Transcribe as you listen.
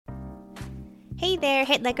Hey there,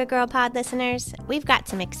 Hit Like a Girl pod listeners. We've got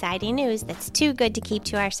some exciting news that's too good to keep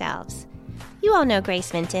to ourselves. You all know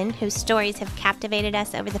Grace Minton, whose stories have captivated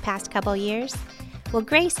us over the past couple years. Well,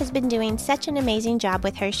 Grace has been doing such an amazing job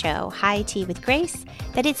with her show, High Tea with Grace,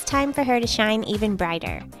 that it's time for her to shine even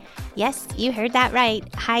brighter. Yes, you heard that right.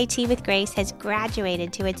 High Tea with Grace has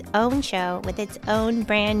graduated to its own show with its own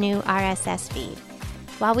brand new RSS feed.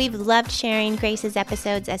 While we've loved sharing Grace's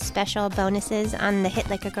episodes as special bonuses on the Hit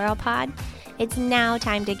Like a Girl pod, it's now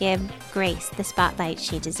time to give Grace the spotlight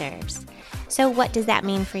she deserves. So what does that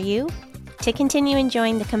mean for you? To continue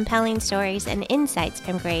enjoying the compelling stories and insights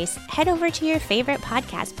from Grace, head over to your favorite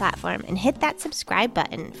podcast platform and hit that subscribe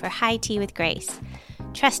button for High Tea with Grace.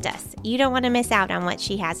 Trust us, you don't want to miss out on what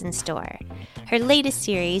she has in store. Her latest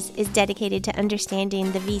series is dedicated to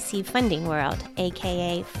understanding the VC funding world,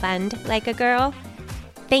 aka Fund Like a Girl.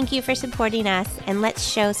 Thank you for supporting us, and let's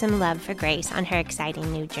show some love for Grace on her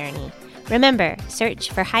exciting new journey. Remember,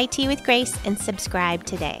 search for High Tea with Grace and subscribe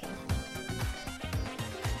today.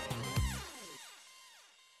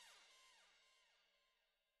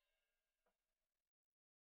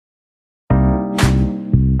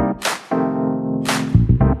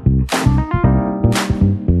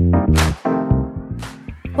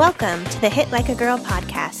 Welcome to the Hit Like a Girl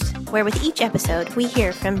podcast, where with each episode we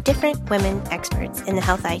hear from different women experts in the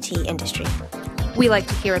health IT industry. We like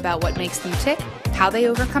to hear about what makes them tick, how they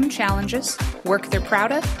overcome challenges, work they're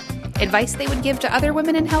proud of, advice they would give to other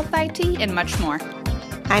women in health IT, and much more.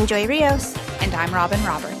 I'm Joy Rios. And I'm Robin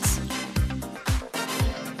Roberts.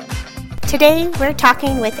 Today we're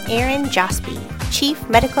talking with Erin Jospe, Chief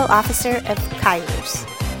Medical Officer of Kyruus.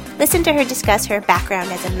 Listen to her discuss her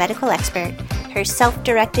background as a medical expert, her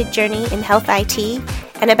self-directed journey in health IT,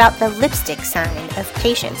 and about the lipstick sign of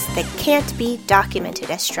patients that can't be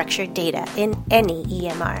documented as structured data in any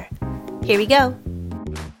EMR. Here we go.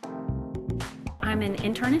 I'm an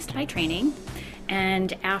internist by training,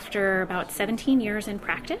 and after about 17 years in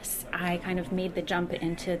practice, I kind of made the jump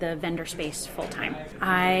into the vendor space full-time.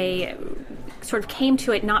 I sort of came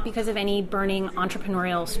to it not because of any burning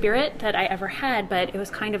entrepreneurial spirit that I ever had, but it was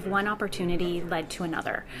kind of one opportunity led to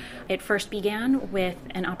another. It first began with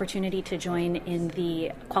an opportunity to join in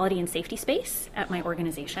the quality and safety space at my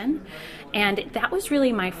organization, and that was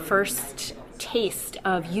really my first taste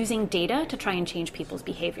of using data to try and change people's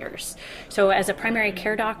behaviors. So as a primary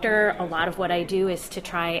care doctor, a lot of what I do is to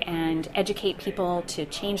try and educate people to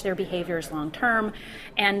change their behaviors long term.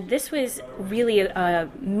 And this was really a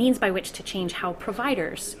means by which to change how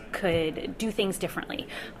providers could do things differently,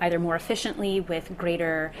 either more efficiently with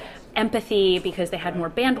greater empathy because they had more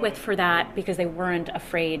bandwidth for that, because they weren't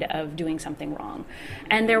afraid of doing something wrong.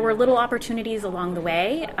 And there were little opportunities along the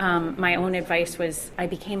way. My own advice was I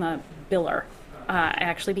became a biller. I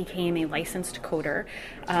actually became a licensed coder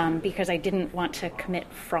because I didn't want to commit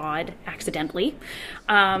fraud accidentally.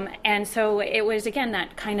 And so it was, again,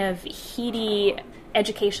 that kind of heady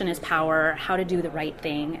education is power, how to do the right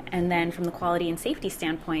thing. And then from the quality and safety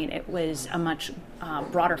standpoint, it was a much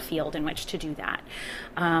broader field in which to do that.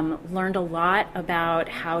 Learned a lot about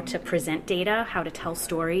how to present data, how to tell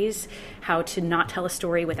stories, how to not tell a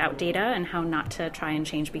story without data, and how not to try and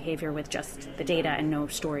change behavior with just the data and no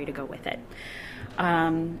story to go with it.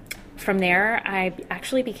 From there, I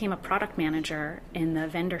actually became a product manager in the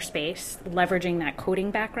vendor space, leveraging that coding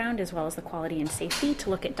background as well as the quality and safety to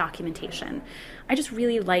look at documentation. I just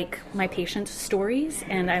really like my patients' stories,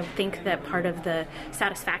 and I think that part of the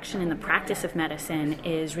satisfaction in the practice of medicine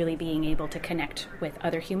is really being able to connect with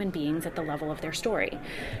other human beings at the level of their story.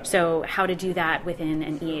 So how to do that within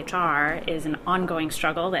an EHR is an ongoing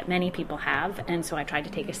struggle that many people have, and so I tried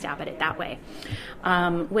to take a stab at it that way.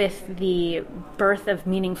 With the birth of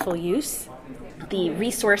meaningful use, the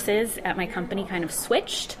resources at my company kind of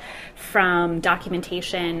switched from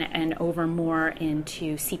documentation and over more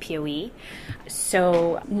into CPOE.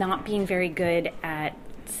 So not being very good at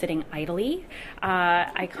sitting idly,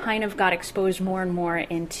 I kind of got exposed more and more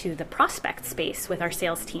into the prospect space with our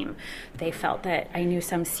sales team. They felt that I knew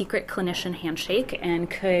some secret clinician handshake and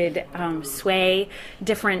could sway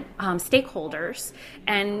different stakeholders.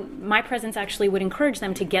 And my presence actually would encourage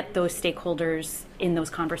them to get those stakeholders in those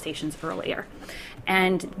conversations earlier.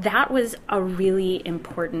 And that was a really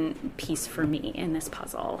important piece for me in this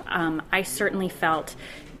puzzle. I certainly felt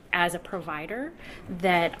as a provider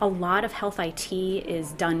that a lot of health IT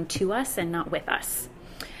is done to us and not with us.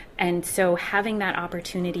 And so having that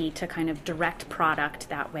opportunity to kind of direct product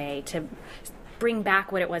that way, to bring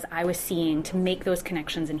back what it was I was seeing, to make those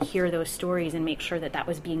connections and hear those stories and make sure that that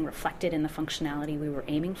was being reflected in the functionality we were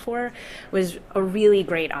aiming for, was a really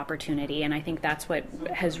great opportunity. And I think that's what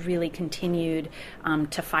has really continued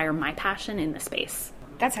to fire my passion in the space.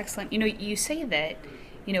 That's excellent. You say that,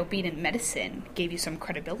 being in medicine gave you some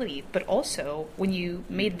credibility, but also when you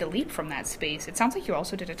made the leap from that space, it sounds like you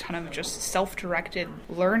also did a ton of just self-directed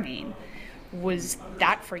learning. Was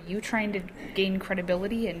that for you trying to gain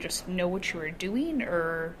credibility and just know what you were doing,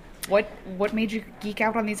 or what made you geek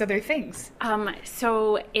out on these other things?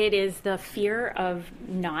 So it is the fear of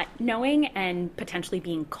not knowing and potentially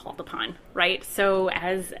being called upon, right? So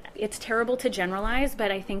as it's terrible to generalize,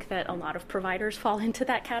 but I think that a lot of providers fall into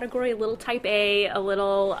that category, a little type A, a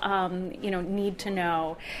little, need to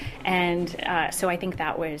know. And so I think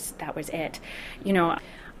that was it.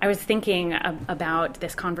 I was thinking about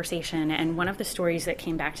this conversation, and one of the stories that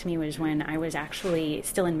came back to me was when I was actually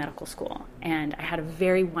still in medical school, and I had a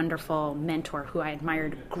very wonderful mentor who I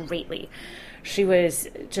admired greatly. She was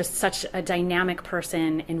just such a dynamic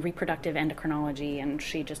person in reproductive endocrinology, and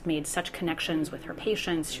she just made such connections with her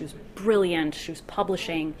patients. She was brilliant. She was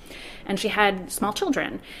publishing, and she had small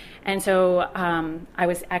children. And so I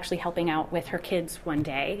was actually helping out with her kids one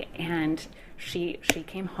day, and she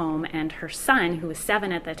came home, and her son, who was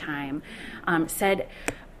 7 at the time, said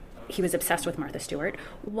he was obsessed with Martha Stewart.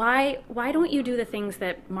 Why don't you do the things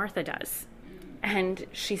that Martha does? And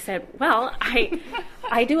she said, well,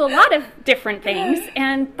 I do a lot of different things.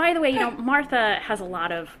 And by the way, Martha has a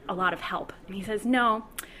lot of help. And he says, no,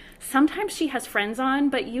 sometimes she has friends on,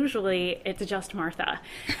 but usually it's just Martha.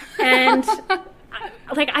 And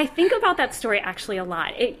I think about that story actually a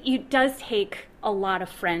lot. It does take a lot of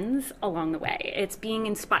friends along the way. It's being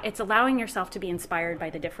inspired. It's allowing yourself to be inspired by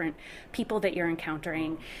the different people that you're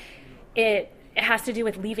encountering. It has to do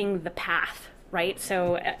with leaving the path, right?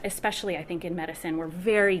 So especially I think in medicine, we're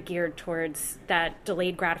very geared towards that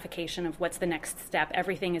delayed gratification of what's the next step.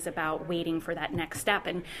 Everything is about waiting for that next step.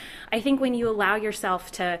 And I think when you allow yourself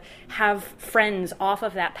to have friends off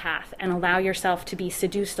of that path and allow yourself to be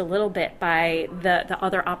seduced a little bit by the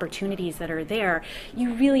other opportunities that are there,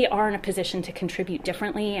 you really are in a position to contribute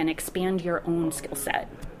differently and expand your own skill set.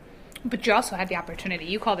 But you also had the opportunity,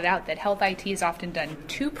 you called it out, that health IT is often done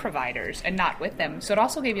to providers and not with them. So it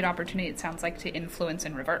also gave you an opportunity, it sounds like, to influence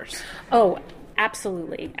and reverse. Oh,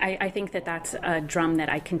 absolutely. I think that that's a drum that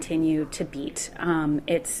I continue to beat.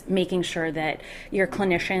 It's making sure that your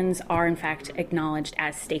clinicians are, in fact, acknowledged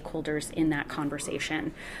as stakeholders in that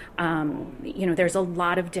conversation. There's a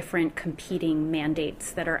lot of different competing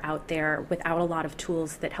mandates that are out there without a lot of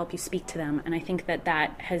tools that help you speak to them. And I think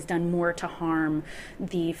that has done more to harm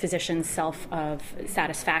the physician's self of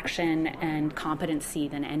satisfaction and competency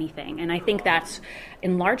than anything. And I think that's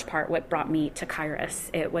in large part what brought me to Kyruus.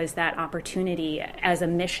 It was that opportunity as a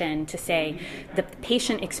mission to say the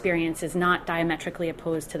patient experience is not diametrically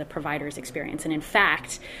opposed to the provider's experience. And in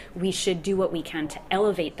fact, we should do what we can to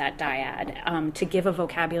elevate that dyad, to give a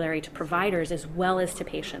vocabulary to providers as well as to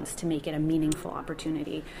patients to make it a meaningful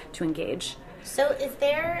opportunity to engage. So is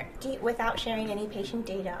there, without sharing any patient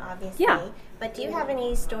data, obviously, but do you have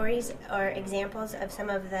any stories or examples of some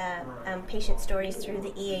of the patient stories through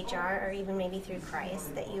the EHR or even maybe through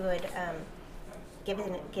Kyruus that you would give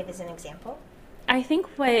as an example? I think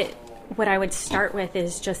what I would start with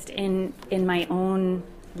is just in my own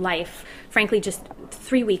life. Frankly, just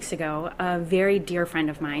 3 weeks ago, a very dear friend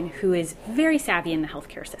of mine who is very savvy in the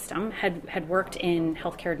healthcare system, had worked in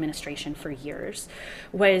healthcare administration for years,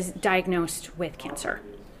 was diagnosed with cancer.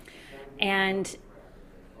 And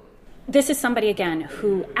this is somebody, again,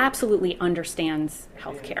 who absolutely understands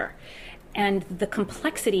healthcare. And the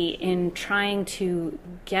complexity in trying to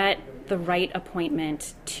get the right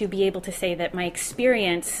appointment to be able to say that my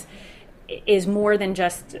experience is more than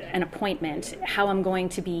just an appointment. How I'm going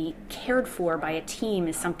to be cared for by a team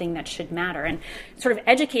is something that should matter. And sort of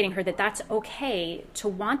educating her that that's okay to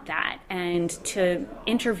want that and to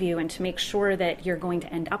interview and to make sure that you're going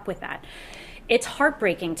to end up with that. It's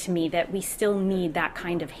heartbreaking to me that we still need that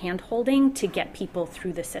kind of hand-holding to get people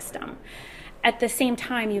through the system. At the same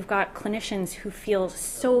time, you've got clinicians who feel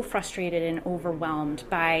so frustrated and overwhelmed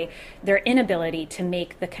by their inability to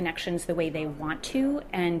make the connections the way they want to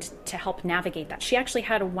and to help navigate that. She actually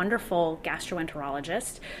had a wonderful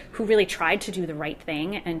gastroenterologist who really tried to do the right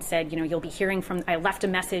thing and said, you'll be hearing from, I left a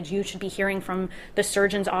message, you should be hearing from the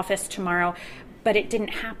surgeon's office tomorrow. but it didn't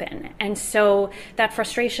happen. And so that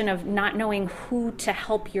frustration of not knowing who to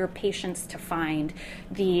help your patients to find,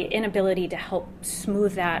 the inability to help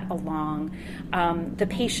smooth that along, the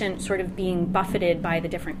patient sort of being buffeted by the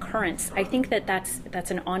different currents, I think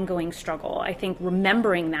that's an ongoing struggle. I think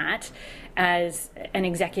remembering that as an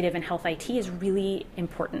executive in health IT is really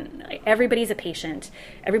important. Everybody's a patient.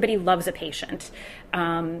 Everybody loves a patient.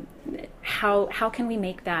 How can we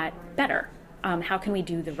make that better? How can we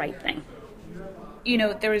do the right thing? You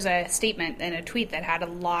know, there was a statement and a tweet that had a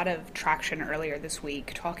lot of traction earlier this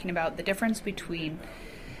week talking about the difference between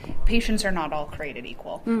patients are not all created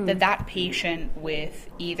equal. That patient with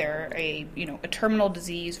either a terminal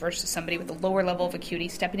disease versus somebody with a lower level of acuity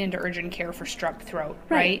stepping into urgent care for strep throat,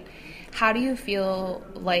 right? How do you feel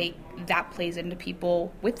like that plays into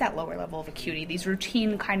people with that lower level of acuity, these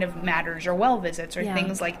routine kind of matters or well visits or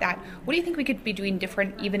things like that? What do you think we could be doing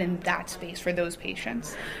different even in that space for those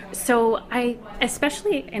patients? So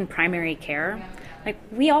especially in primary care, like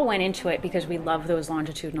we all went into it because we love those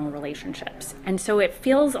longitudinal relationships. And so it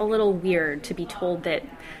feels a little weird to be told that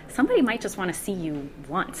somebody might just want to see you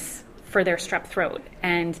once for their strep throat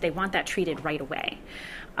and they want that treated right away.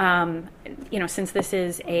 Since this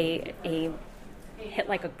is a hit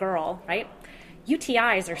like a girl, right?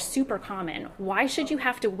 UTIs are super common. Why should you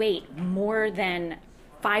have to wait more than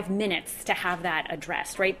 5 minutes to have that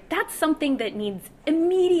addressed, right? That's something that needs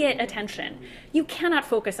immediate attention. You cannot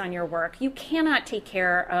focus on your work. You cannot take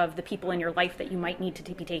care of the people in your life that you might need to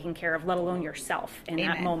be taken care of, let alone yourself in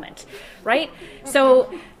that moment, right?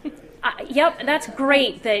 So yep, that's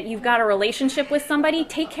great that you've got a relationship with somebody.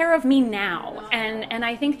 Take care of me now. And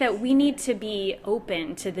I think that we need to be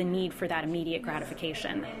open to the need for that immediate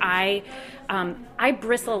gratification. I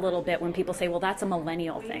bristle a little bit when people say, well, that's a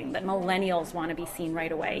millennial thing, that millennials want to be seen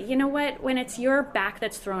right away. You know what? When it's your back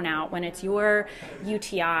that's thrown out, when it's your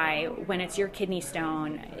UTI, when it's your kidney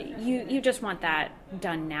stone, you just want that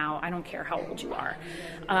done now. I don't care how old you are.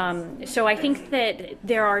 So I think that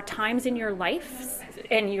there are times in your life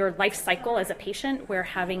and your life cycle as a patient where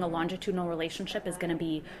having a longitudinal relationship is going to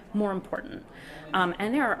be more important.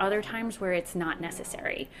 And there are other times where it's not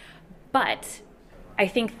necessary. But I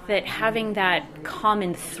think that having that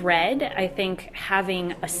common thread, I think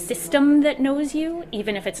having a system that knows you,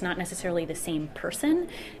 even if it's not necessarily the same person,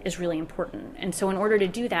 is really important. And so in order to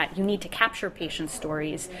do that, you need to capture patients'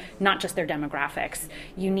 stories, not just their demographics.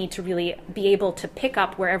 You need to really be able to pick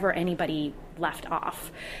up wherever anybody left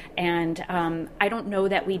off. And I don't know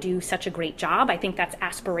that we do such a great job. I think that's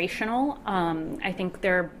aspirational. I think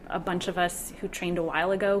there are a bunch of us who trained a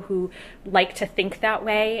while ago who like to think that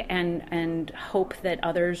way and hope that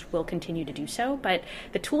others will continue to do so. But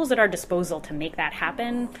the tools at our disposal to make that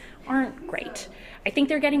happen aren't great. I think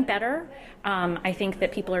they're getting better. I think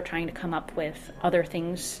that people are trying to come up with other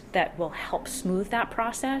things that will help smooth that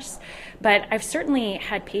process. But I've certainly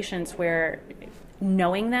had patients where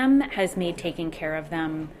knowing them has made taking care of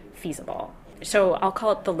them feasible. So I'll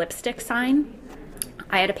call it the lipstick sign.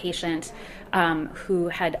 I had a patient who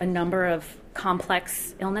had a number of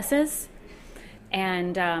complex illnesses,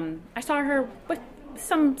 and I saw her with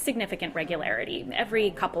some significant regularity,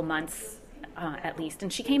 every couple months at least.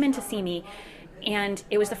 And she came in to see me, and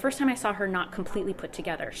it was the first time I saw her not completely put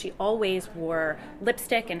together. She always wore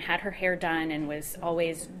lipstick and had her hair done and was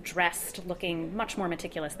always dressed looking much more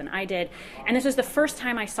meticulous than I did. And this was the first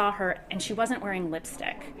time I saw her and she wasn't wearing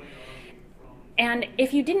lipstick. And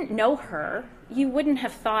if you didn't know her, you wouldn't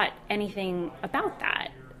have thought anything about that.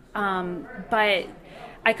 But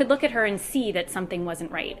I could look at her and see that something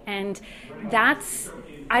wasn't right. And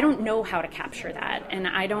I don't know how to capture that. And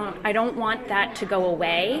I don't want that to go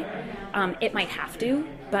away. It might have to,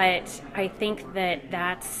 but I think that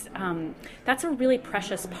that's a really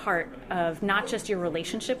precious part of not just your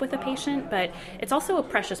relationship with a patient, but it's also a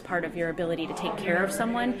precious part of your ability to take care of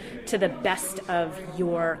someone to the best of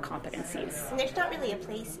your competencies. And there's not really a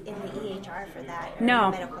place in the EHR for that. Or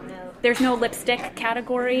No, medical note. There's no lipstick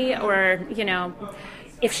category, or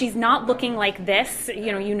if she's not looking like this,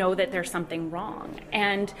 you know that there's something wrong.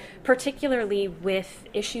 And particularly with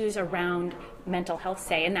issues around mental health,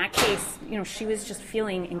 say, in that case, she was just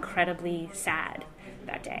feeling incredibly sad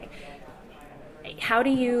that day. How do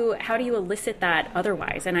you elicit that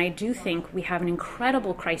otherwise? And I do think we have an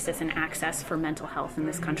incredible crisis in access for mental health in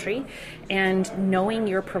this country, and knowing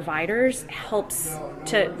your providers helps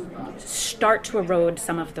to start to erode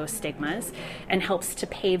some of those stigmas and helps to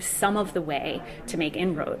pave some of the way to make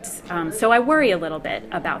inroads. So I worry a little bit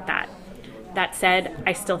about that. That said,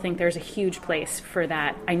 I still think there's a huge place for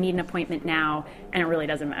that. I need an appointment now, and it really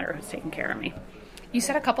doesn't matter who's taking care of me. You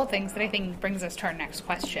said a couple things that I think brings us to our next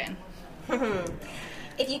question.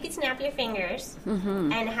 If you could snap your fingers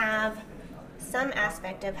and have some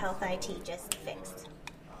aspect of health IT just fixed.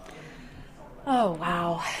 Oh,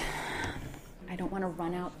 wow. I don't want to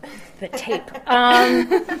run out the tape.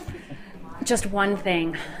 Just one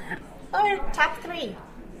thing. Or top 3.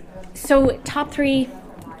 So top 3,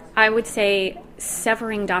 I would say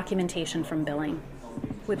severing documentation from billing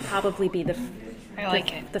would probably be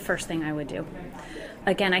the first thing I would do.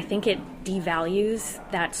 Again, I think it devalues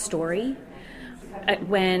that story.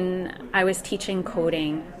 When I was teaching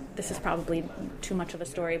coding, this is probably too much of a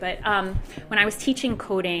story, but when I was teaching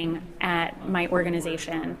coding at my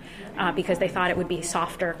organization, because they thought it would be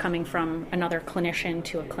softer coming from another clinician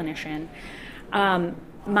to a clinician,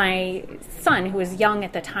 my son, who was young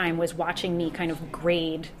at the time, was watching me kind of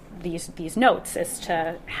grade these notes as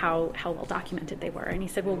to how well documented they were. And he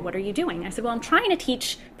said, well, what are you doing? I said, well, I'm trying to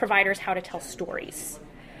teach providers how to tell stories.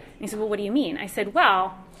 And he said, well, what do you mean? I said,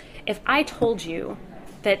 well, if I told you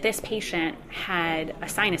that this patient had a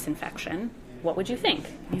sinus infection, what would you think?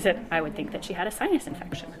 He said, I would think that she had a sinus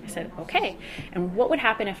infection. I said, okay. And what would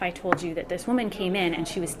happen if I told you that this woman came in and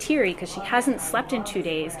she was teary because she hasn't slept in 2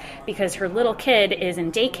 days because her little kid is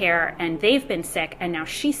in daycare and they've been sick and now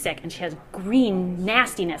she's sick and she has green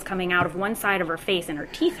nastiness coming out of one side of her face and her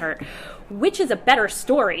teeth hurt? Which is a better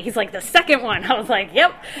story? He's like, the second one. I was like,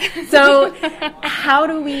 yep. So how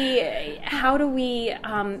do we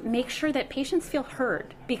make sure that patients feel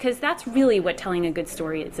heard? Because that's really what telling a good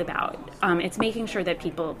story is about. It's making sure that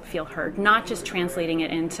people feel heard, not just translating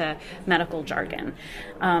it into medical jargon.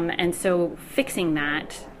 And so fixing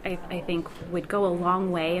that, I think, would go a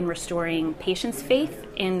long way in restoring patients' faith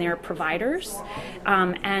in their providers.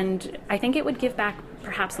 And I think it would give back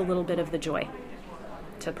perhaps a little bit of the joy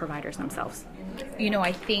to providers themselves. You know,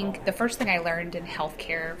 I think the first thing I learned in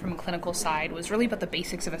healthcare from a clinical side was really about the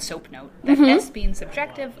basics of a SOAP note. That S being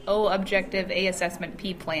subjective, O objective, A assessment,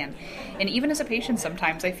 P plan. And even as a patient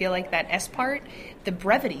sometimes, I feel like that S part, the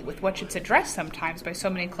brevity with which it's addressed sometimes by so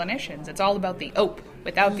many clinicians, it's all about the OP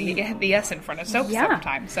without the S in front of SOAP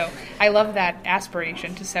sometimes. So I love that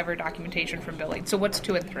aspiration to sever documentation from billing. So what's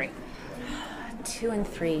 2 and 3? 2 and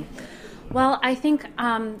 3. Well, I think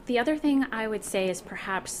the other thing I would say is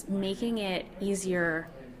perhaps making it easier,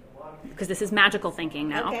 because this is magical thinking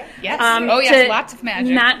now. Okay. Yes. Yes, lots of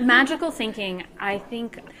magic. Magical thinking, I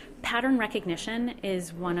think pattern recognition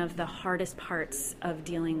is one of the hardest parts of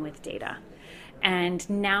dealing with data. And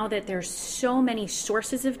now that there's so many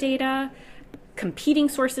sources of data, competing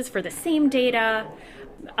sources for the same data,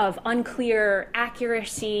 of unclear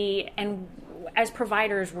accuracy, and as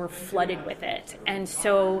providers, we're flooded with it. And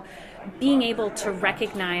so being able to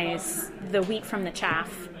recognize the wheat from the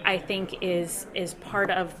chaff, I think, is part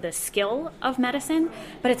of the skill of medicine,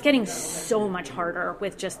 but it's getting so much harder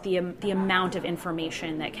with just the amount of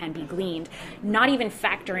information that can be gleaned, not even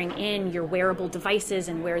factoring in your wearable devices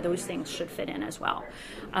and where those things should fit in as well.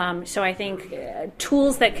 So I think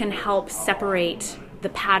tools that can help separate the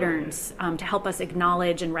patterns to help us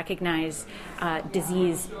acknowledge and recognize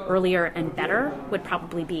disease earlier and better would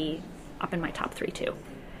probably be up in my top 3 too.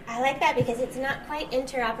 I like that because it's not quite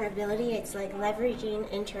interoperability. It's like leveraging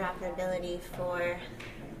interoperability for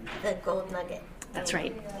the gold nugget. That's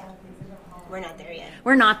right. We're not there yet.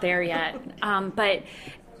 We're not there yet. But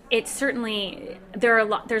it's certainly,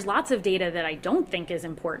 there's lots of data that I don't think is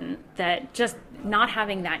important, that just not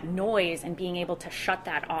having that noise and being able to shut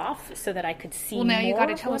that off so that I could see more. Well, now you got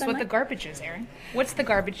to tell us what the garbage is, Erin. What's the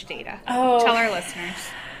garbage data? Oh. Tell our listeners.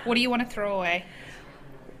 What do you want to throw away?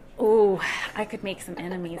 Oh, I could make some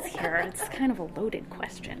enemies here. It's kind of a loaded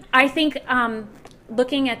question. I think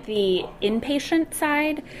looking at the inpatient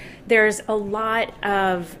side, there's a lot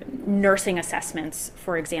of nursing assessments,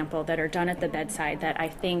 for example, that are done at the bedside that I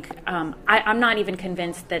think, I'm not even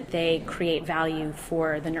convinced that they create value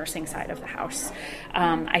for the nursing side of the house.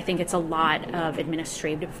 I think it's a lot of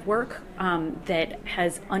administrative work that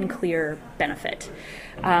has unclear benefit.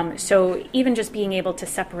 So even just being able to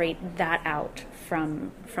separate that out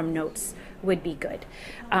from notes would be good.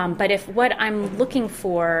 But if what I'm looking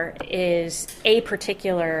for is a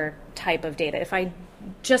particular type of data, if I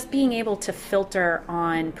just being able to filter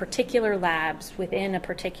on particular labs within a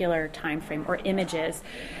particular time frame or images,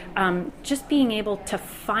 just being able to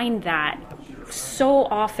find that, so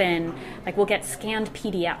often, like we'll get scanned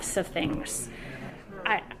PDFs of things.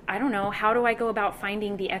 I don't know, how do I go about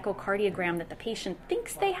finding the echocardiogram that the patient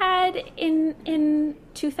thinks they had in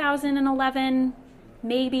 2011?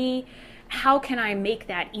 Maybe. How can I make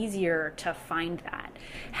that easier to find that?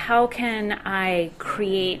 How can I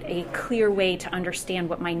create a clear way to understand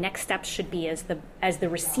what my next steps should be as the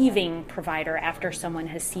receiving provider after someone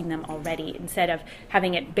has seen them already, instead of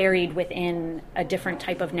having it buried within a different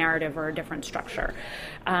type of narrative or a different structure.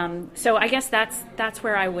 So I guess that's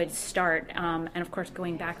where I would start. And of course,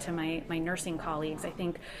 going back to my nursing colleagues, I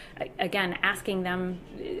think, again, asking them,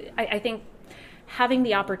 I think having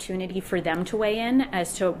the opportunity for them to weigh in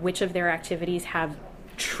as to which of their activities have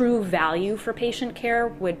true value for patient care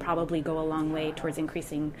would probably go a long way towards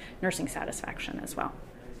increasing nursing satisfaction as well.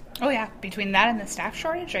 Oh yeah, between that and the staff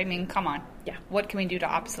shortage, I mean, come on. Yeah. What can we do to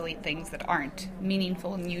obsolete things that aren't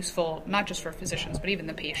meaningful and useful, not just for physicians, but even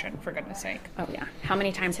the patient, for goodness sake? Oh yeah. How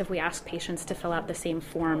many times have we asked patients to fill out the same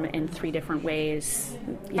form in 3 different ways,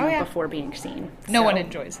 before being seen? No one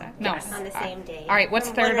enjoys that. No. Yes. On the same day. All right, what's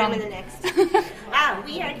third on the next?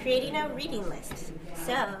 We are creating a reading list.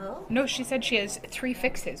 So. No, she said she has 3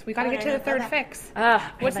 fixes. We got to get to the third fix.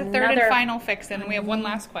 What's the third and final fix? And we have one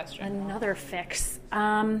last question. Another fix.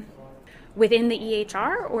 Within the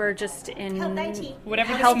EHR or just in Health IT?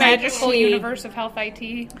 Whatever Health this magical IT. universe of Health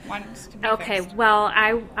IT wants to be fixed. Well,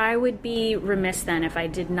 I would be remiss then if I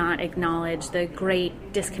did not acknowledge the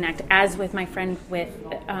great disconnect, as with my friend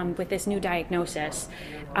with this new diagnosis,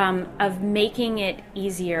 of making it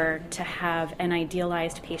easier to have an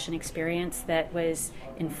idealized patient experience that was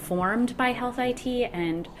informed by Health IT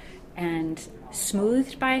and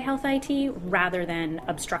smoothed by Health IT rather than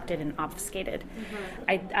obstructed and obfuscated.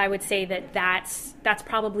 Mm-hmm. I would say that's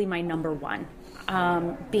probably my number one.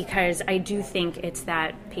 Because I do think it's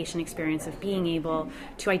that patient experience of being able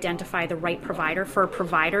to identify the right provider, for a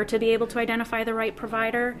provider to be able to identify the right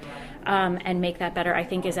provider and make that better, I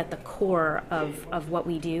think is at the core of what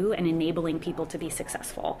we do and enabling people to be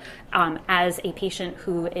successful. As a patient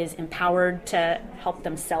who is empowered to help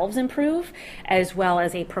themselves improve, as well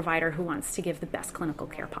as a provider who wants to give the best clinical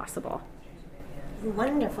care possible.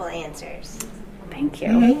 Wonderful answers. Thank you.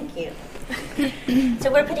 Thank you.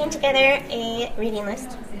 So we're putting together a reading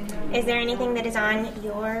list. Is there anything that is on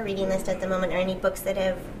your reading list at the moment, or any books that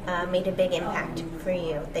have made a big impact for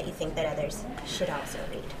you that you think that others should also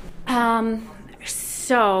read?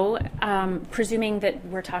 So, presuming that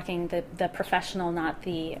we're talking the professional, not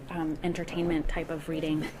the entertainment type of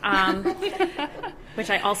reading, which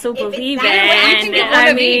I also believe in.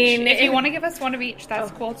 If you want to give us one of each,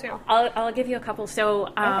 that's cool too. I'll give you a couple.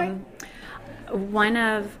 So, one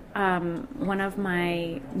of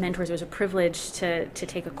my mentors, was a privilege to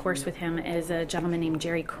take a course with him, is a gentleman named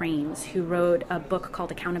Jerry Cranes, who wrote a book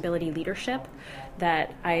called Accountability Leadership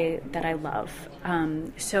that I love.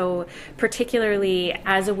 So particularly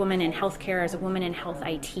as a woman in healthcare, as a woman in health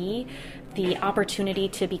IT, the opportunity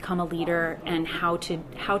to become a leader and how to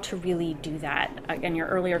really do that. Again, your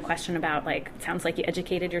earlier question about, it sounds like you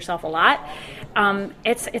educated yourself a lot.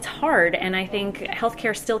 It's hard, and I think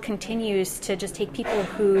healthcare still continues to just take people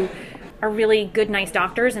who are really good, nice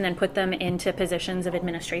doctors and then put them into positions of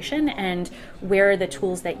administration, and where are the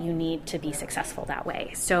tools that you need to be successful that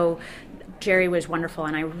way. So Jerry was wonderful,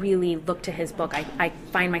 and I really look to his book. I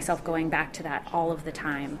find myself going back to that all of the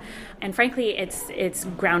time. And frankly, it's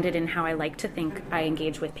grounded in how I like to think I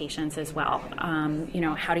engage with patients as well.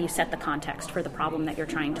 How do you set the context for the problem that you're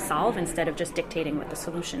trying to solve instead of just dictating what the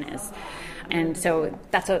solution is? And so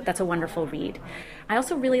that's a wonderful read. I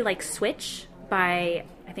also really like Switch by,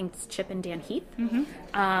 I think it's Chip and Dan Heath. Mm-hmm.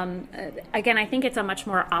 Again, I think it's a much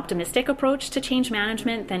more optimistic approach to change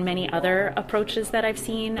management than many other approaches that I've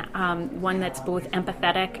seen. One that's both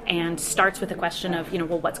empathetic and starts with the question of,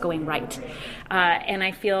 what's going right? And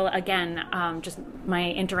I feel, again, just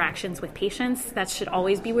my interactions with patients, that should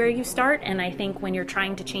always be where you start. And I think when you're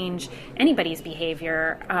trying to change anybody's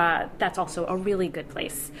behavior, that's also a really good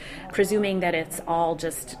place. Presuming that it's all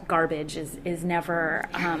just garbage is never,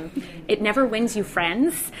 it never wins you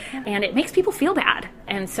friends, and it makes people feel bad.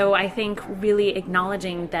 And so I think really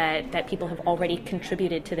acknowledging that people have already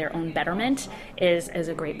contributed to their own betterment is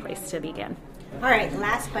a great place to begin. All right,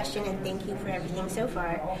 last question, and thank you for everything so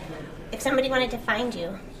far. If somebody wanted to find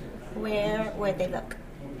you, where would they look?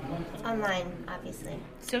 Online, obviously.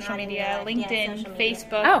 Social media, LinkedIn, social media.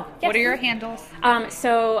 Facebook. Oh, yes. What are your handles?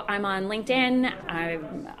 So I'm on LinkedIn.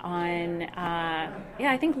 I'm on,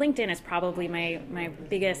 I think LinkedIn is probably my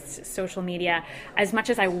biggest social media. As much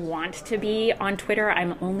as I want to be on Twitter,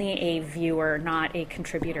 I'm only a viewer, not a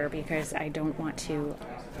contributor, because I don't want to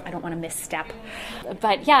misstep.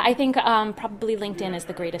 But yeah, I think probably LinkedIn is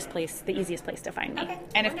the easiest place to find me. Okay.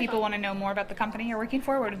 And if people want to know more about the company you're working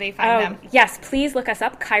for, where do they find them? Yes, please look us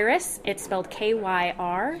up. Kyruus. It's spelled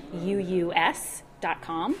KYRUUS.com.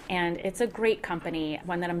 And it's a great company,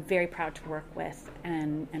 one that I'm very proud to work with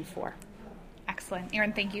and for. Excellent. Excellent.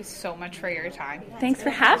 Erin, thank you so much for your time. Thanks for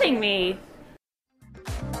having me.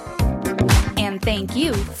 And thank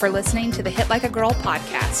you for listening to the Hit Like a Girl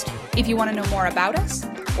podcast. If you want to know more about us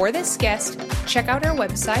or this guest, check out our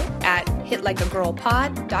website at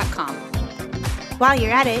hitlikeagirlpod.com. While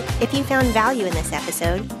you're at it, if you found value in this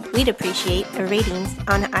episode, we'd appreciate a ratings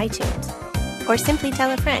on iTunes. Or simply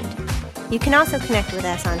tell a friend. You can also connect with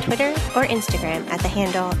us on Twitter or Instagram at the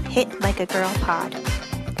handle hitlikeagirlpod.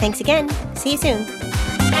 Thanks again. See you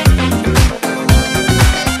soon.